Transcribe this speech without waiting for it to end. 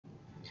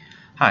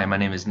Hi, my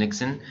name is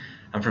Nixon.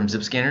 I'm from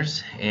Zip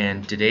Scanners,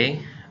 and today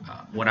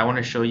what I want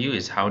to show you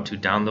is how to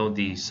download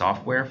the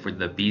software for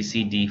the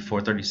BCD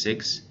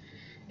 436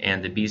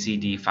 and the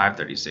BCD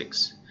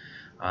 536.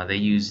 They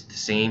use the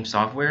same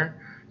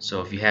software,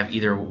 so if you have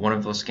either one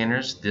of those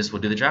scanners, this will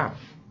do the job.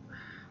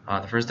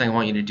 The first thing I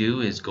want you to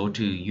do is go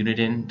to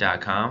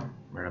Uniden.com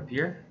right up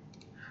here.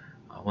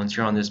 Once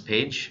you're on this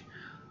page,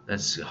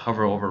 let's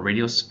hover over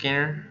Radio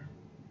Scanner,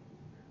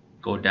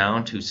 go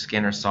down to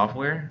Scanner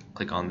Software,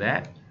 click on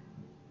that.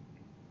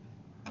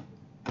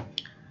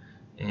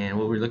 And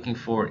what we're looking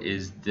for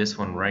is this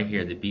one right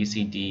here, the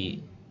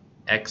BCD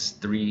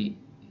X36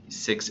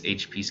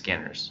 HP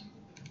scanners.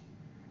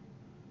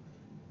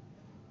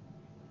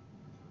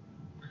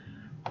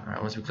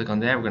 Alright, once we click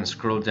on that, we're going to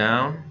scroll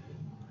down,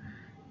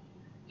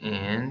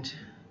 and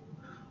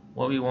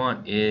what we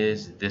want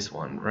is this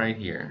one right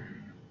here.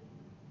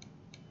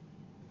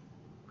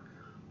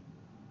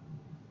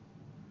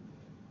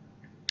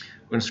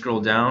 We're going to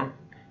scroll down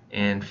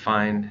and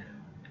find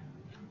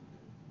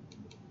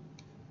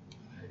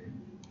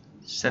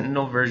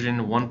Sentinel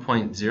version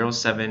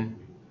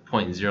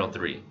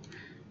 1.07.03,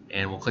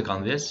 and we'll click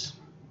on this,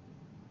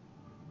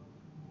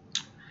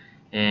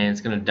 and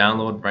it's going to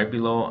download right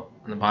below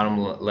on the bottom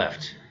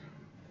left.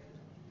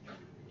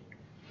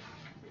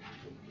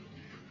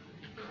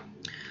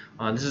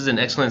 This is an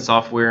excellent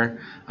software.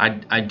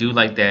 I do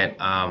like that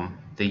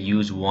they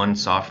use one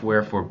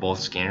software for both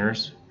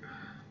scanners,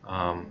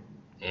 and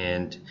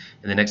in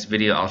the next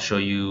video I'll show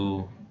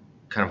you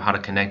kind of how to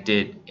connect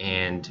it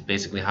and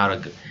basically how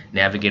to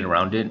navigate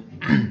around it.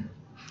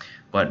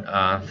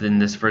 But in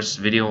this first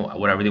video,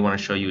 what I really want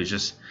to show you is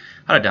just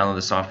how to download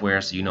the software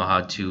so you know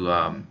how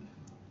to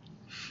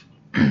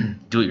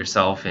do it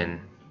yourself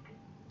and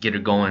get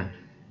it going.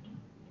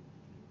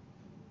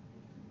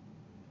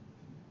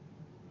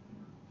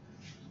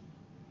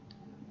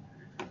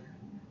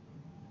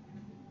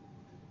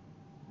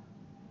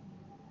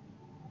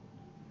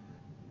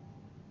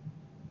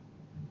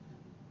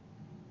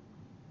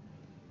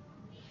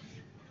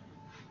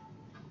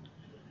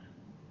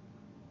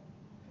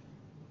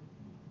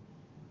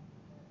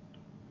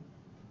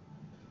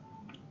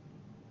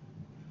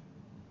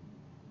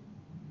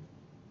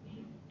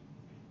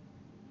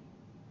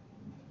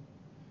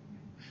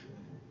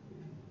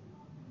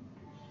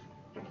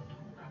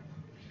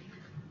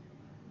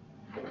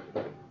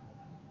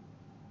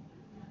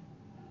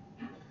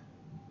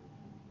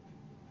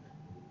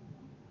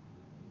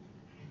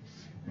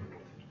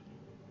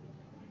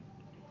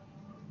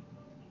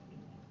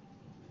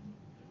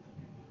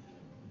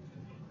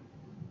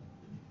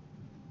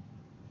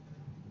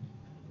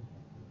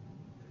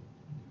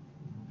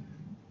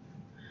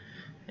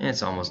 And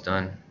it's almost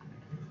done.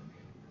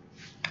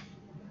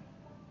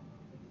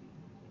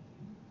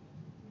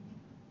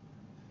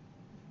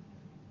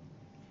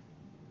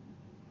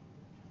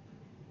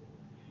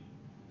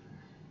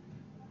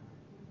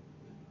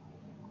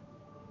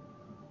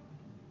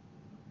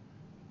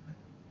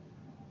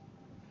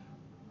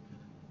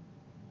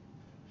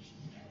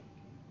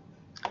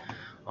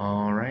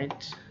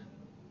 Alright,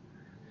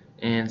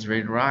 and it's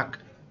ready to rock.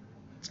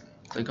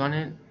 Click on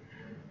it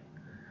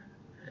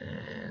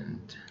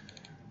and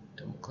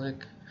double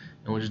click,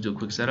 and we'll just do a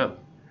quick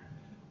setup.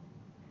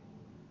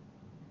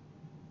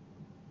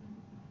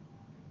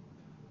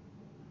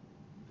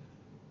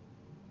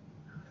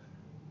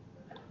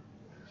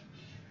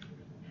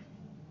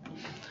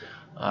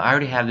 I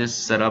already have this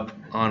set up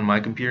on my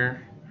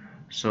computer,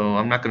 so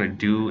I'm not going to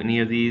do any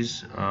of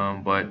these,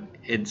 but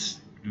it's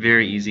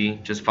very easy.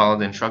 Just follow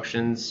the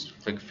instructions,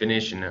 click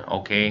finish, and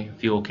OK. A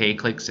few OK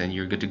clicks and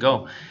you're good to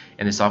go,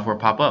 and the software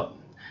pop up.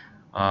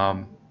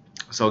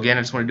 So again,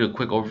 I just want to do a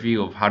quick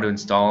overview of how to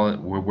install it,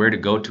 or where to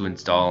go to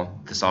install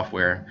the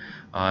software.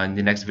 In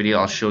the next video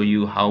I'll show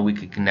you how we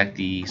could connect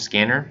the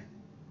scanner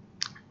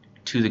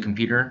to the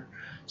computer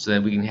so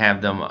that we can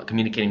have them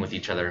communicating with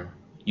each other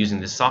using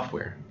this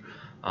software.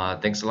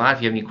 Thanks a lot.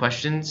 If you have any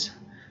questions,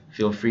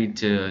 feel free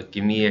to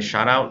give me a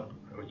shout out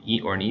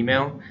or an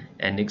email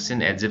at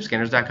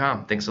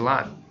nixon@zipscanners.com. Thanks a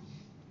lot.